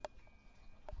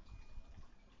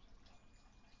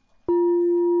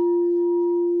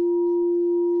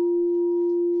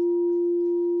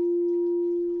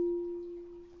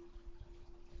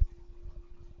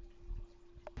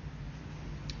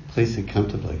Please sit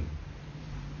comfortably.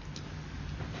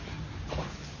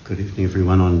 Good evening,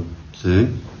 everyone on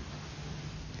Zoom.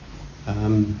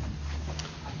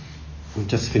 We've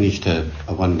just finished a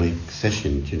 1-week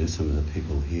session. Do you know some of the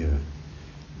people here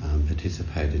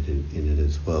participated in it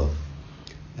as well?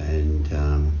 And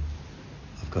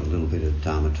I've got a little bit of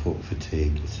Dharma talk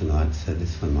fatigue tonight, so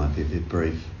this one might be a bit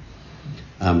brief.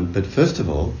 But first of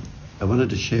all, I wanted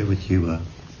to share with you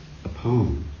a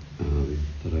poem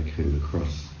that I came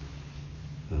across,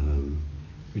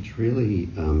 which really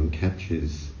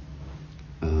captures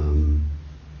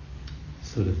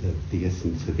sort of the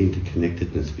essence of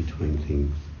interconnectedness between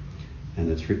things.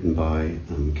 And it's written by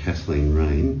Kathleen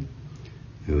Raine,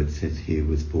 who it says here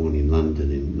was born in London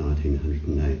in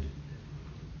 1908.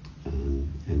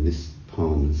 And this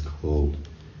poem is called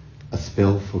A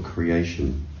Spell for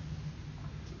Creation.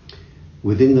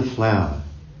 Within the flower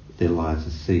there lies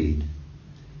a seed.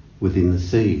 Within the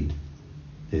seed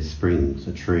there springs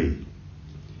a tree.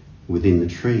 Within the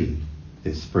tree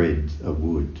there spreads a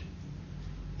wood.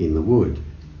 In the wood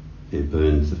there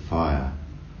burns a fire.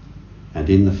 And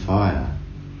in the fire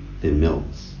there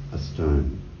melts a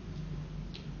stone.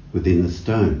 Within the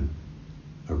stone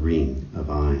a ring of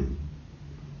iron.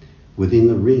 Within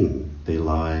the ring there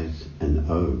lies an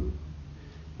O.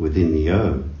 Within the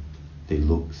O there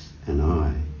looks an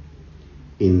eye.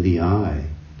 In the eye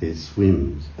there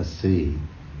swims a sea,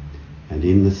 and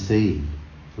in the sea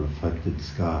reflected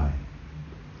sky.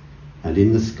 And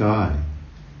in the sky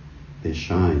there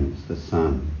shines the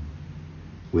sun.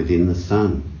 Within the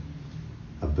sun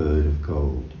a bird of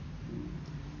gold.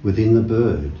 Within the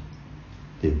bird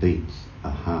there beats a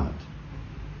heart,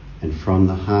 and from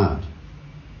the heart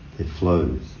there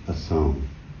flows a song.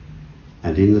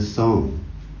 And in the song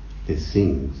there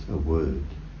sings a word.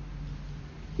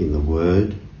 In the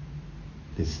word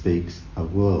there speaks a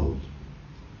world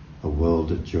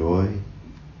of joy,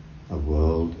 a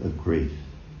world of grief.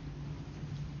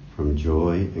 From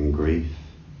joy and grief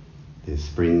there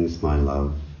springs my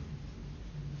love.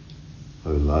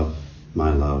 O love,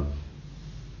 my love,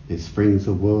 there springs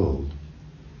a world,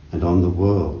 and on the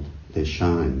world there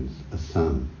shines a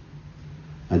sun.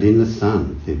 And in the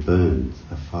sun there burns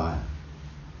a fire.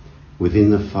 Within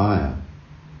the fire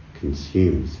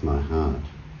consumes my heart,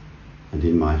 and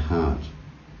in my heart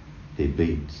there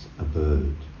beats a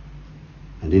bird.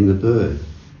 And in the bird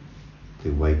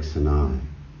there wakes an eye.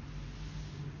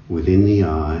 Within the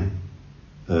eye,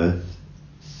 earth,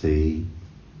 sea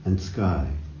and sky.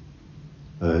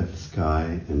 Earth,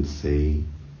 sky and sea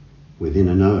within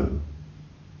an O,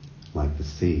 like the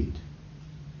seed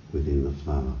within the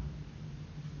flower.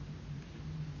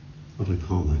 Lovely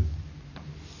poem,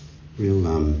 eh?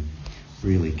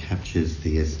 Really captures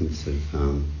the essence of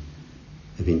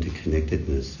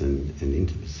interconnectedness and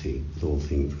intimacy with all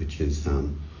things, which is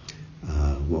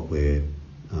what we're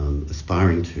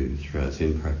aspiring to through our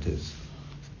Zen practice.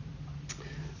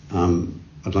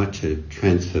 I'd like to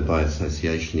transfer by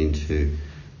association into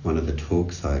one of the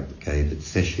talks I gave at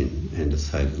session and to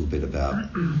say a little bit about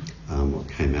what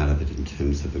came out of it in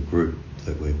terms of a group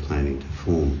that we're planning to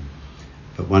form.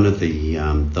 But one of the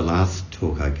last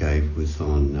talk I gave was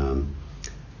on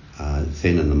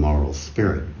Zen and the moral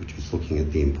spirit, which was looking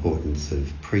at the importance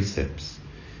of precepts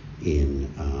in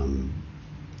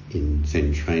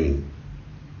Zen training,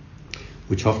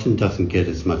 which often doesn't get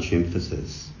as much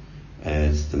emphasis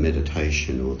as the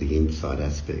meditation or the insight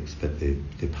aspects, but they're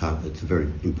part. It's a very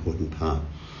important part.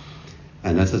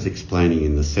 And as I was explaining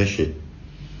in the session,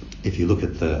 if you look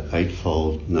at the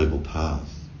Eightfold Noble Path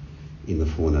in the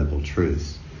Four Noble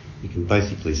Truths, you can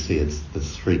basically see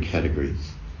there's 3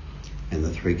 categories. And the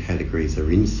 3 categories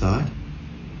are insight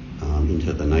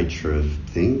into the nature of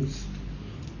things,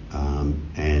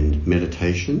 and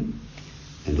meditation,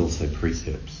 and also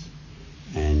precepts.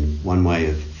 And one way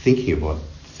of thinking of what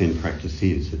Zen practice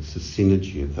is, it's a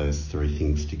synergy of those 3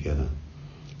 things together.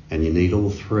 And you need all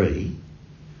 3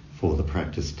 for the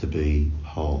practice to be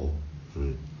whole.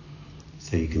 Right?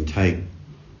 So you can take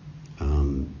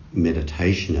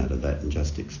meditation out of that and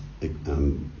just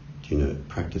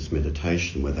practice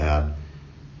meditation without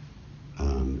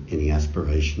any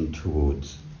aspiration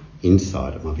towards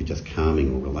insight. It might be just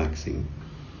calming or relaxing,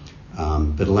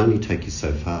 but it'll only take you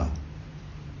so far.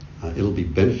 It'll be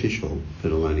beneficial,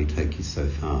 but it'll only take you so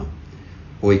far.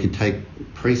 Or you could take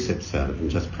precepts out of it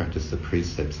and just practice the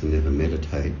precepts and never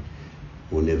meditate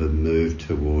or never move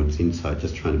towards insight,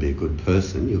 just trying to be a good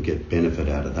person. You'll get benefit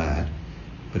out of that,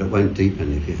 but it won't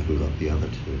deepen if you haven't got the other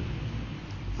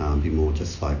 2. Be more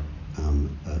just like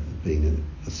being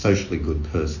a socially good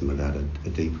person without a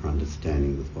deeper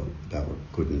understanding about what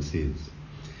goodness is.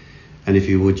 And if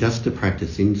you were just to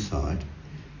practice insight,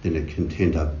 then it can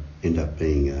end up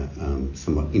being a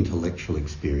somewhat intellectual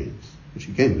experience, which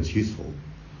again was useful.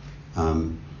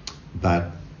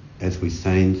 But as we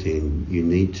say in Zen, you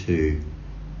need to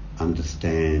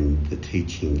understand the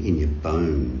teaching in your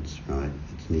bones, right?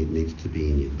 It needs to be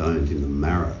in your bones, in the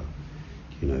marrow,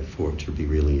 for it to be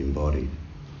really embodied.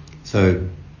 So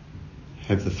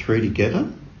have the three together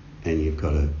and you've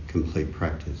got a complete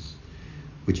practice,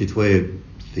 which is where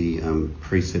the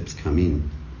precepts come in.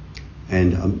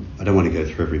 And I don't want to go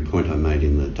through every point I made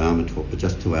in the Dharma talk, but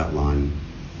just to outline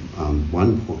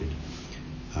one point.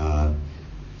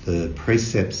 The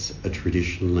precepts are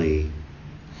traditionally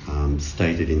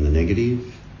stated in the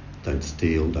negative: don't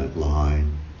steal, don't lie,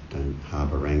 don't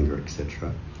harbour anger,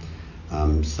 etc.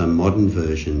 Some modern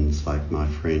versions, like my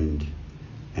friend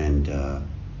and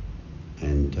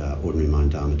Ordinary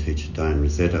Mind Dharma teacher Diane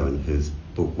Rossetto, in whose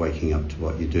book Waking Up to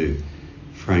What You Do,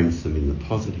 frames them in the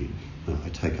positive. I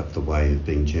take up the way of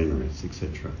being generous,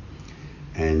 etc.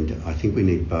 And I think we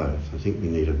need both. I think we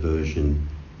need a version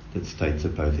that states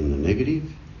it both in the negative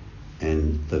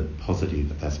and the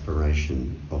positive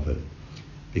aspiration of it,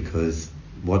 because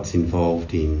what's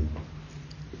involved in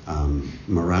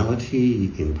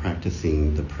morality, in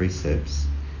practicing the precepts,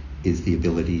 is the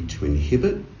ability to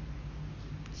inhibit.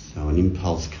 So an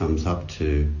impulse comes up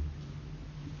to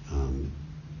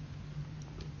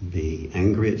be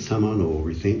angry at someone or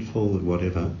resentful or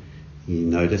whatever. You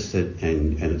notice it,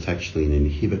 and it's actually an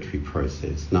inhibitory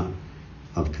process.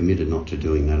 I've committed not to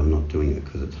doing that, I'm not doing it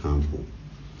because it's harmful.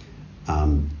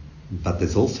 But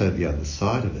there's also the other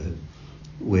side of it,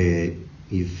 where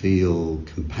you feel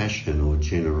compassion or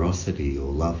generosity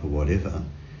or love or whatever,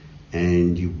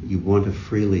 and you want to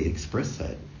freely express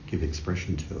that, give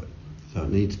expression to it. So it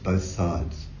needs both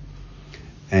sides.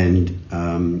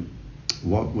 And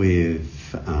what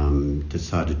we've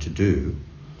decided to do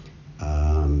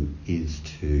is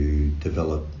to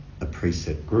develop a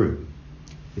precept group,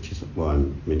 which is why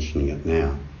I'm mentioning it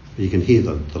now. You can hear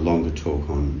the longer talk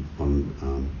on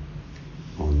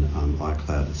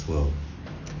iCloud as well.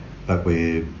 But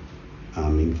we're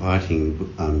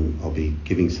inviting, I'll be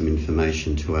giving some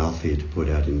information to Althea to put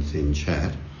out in Zen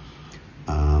chat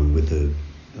with a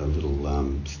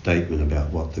little statement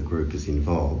about what the group is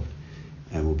involved,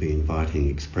 and we'll be inviting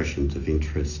expressions of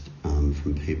interest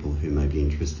from people who may be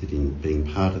interested in being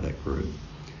part of that group.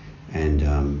 And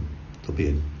there'll be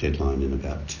a deadline in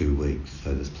about 2 weeks,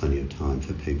 so there's plenty of time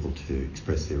for people to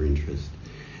express their interest.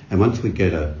 And once we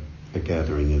get a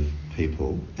gathering of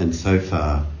people, and so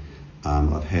far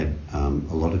I've had a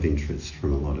lot of interest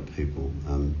from a lot of people.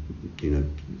 It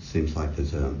seems like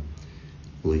there's at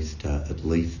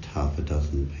least half a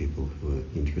dozen people who are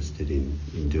interested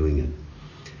in doing it.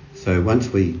 So once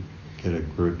we get a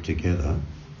group together,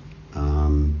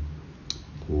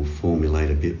 we'll formulate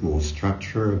a bit more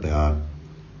structure about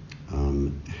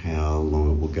how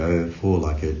long it will go for.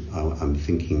 I'm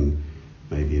thinking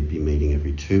maybe it'd be meeting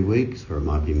every 2 weeks, or it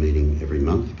might be meeting every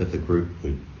month, but the group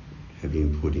would have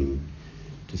input in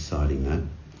deciding that.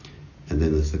 And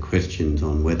then there's the questions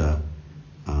on whether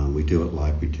we do it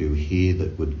like we do here,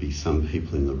 that would be some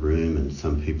people in the room and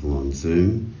some people on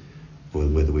Zoom, or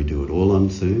whether we do it all on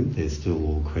Zoom. There's still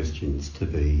all questions to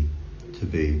be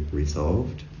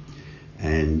resolved,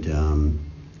 and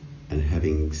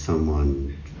having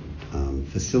someone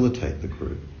facilitate the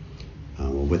group,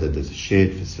 or whether there's a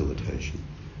shared facilitation,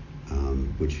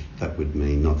 which that would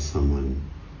mean not someone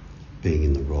being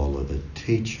in the role of a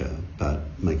teacher, but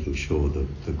making sure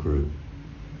that the group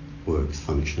works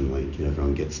functionally.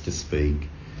 Everyone gets to speak,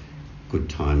 good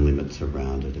time limits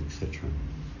around it, etc.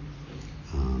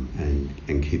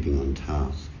 And keeping on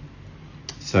task.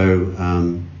 So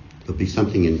there'll be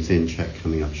something in Zen chat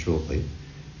coming up shortly.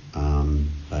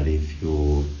 But if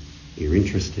you're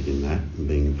interested in that and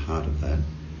being a part of that,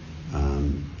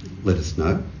 let us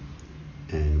know,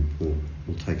 and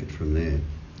we'll take it from there.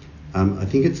 I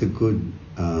think it's a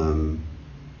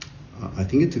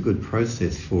good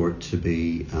process for it to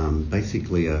be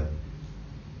basically a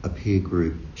peer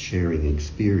group sharing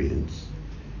experience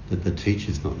that the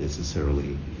teacher's not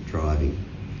necessarily driving.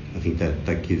 I think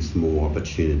that gives more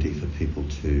opportunity for people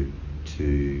to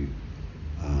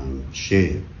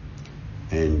share.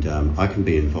 And I can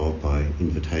be involved by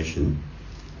invitation.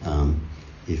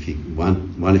 If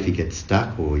you get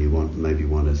stuck, or you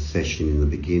want a session in the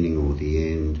beginning or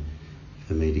the end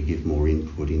for me to give more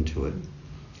input into it,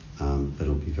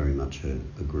 that'll be very much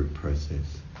a group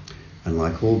process. And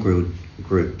like all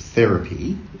group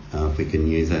therapy, if we can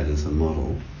use that as a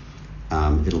model,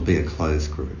 it'll be a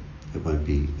closed group. It won't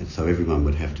be, so everyone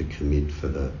would have to commit for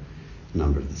the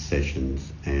number of the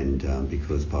sessions, and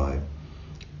because by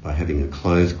by having a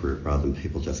closed group rather than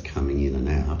people just coming in and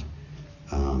out,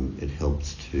 it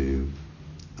helps to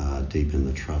deepen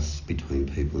the trust between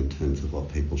people in terms of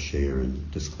what people share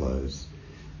and disclose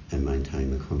and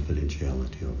maintain the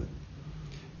confidentiality of it.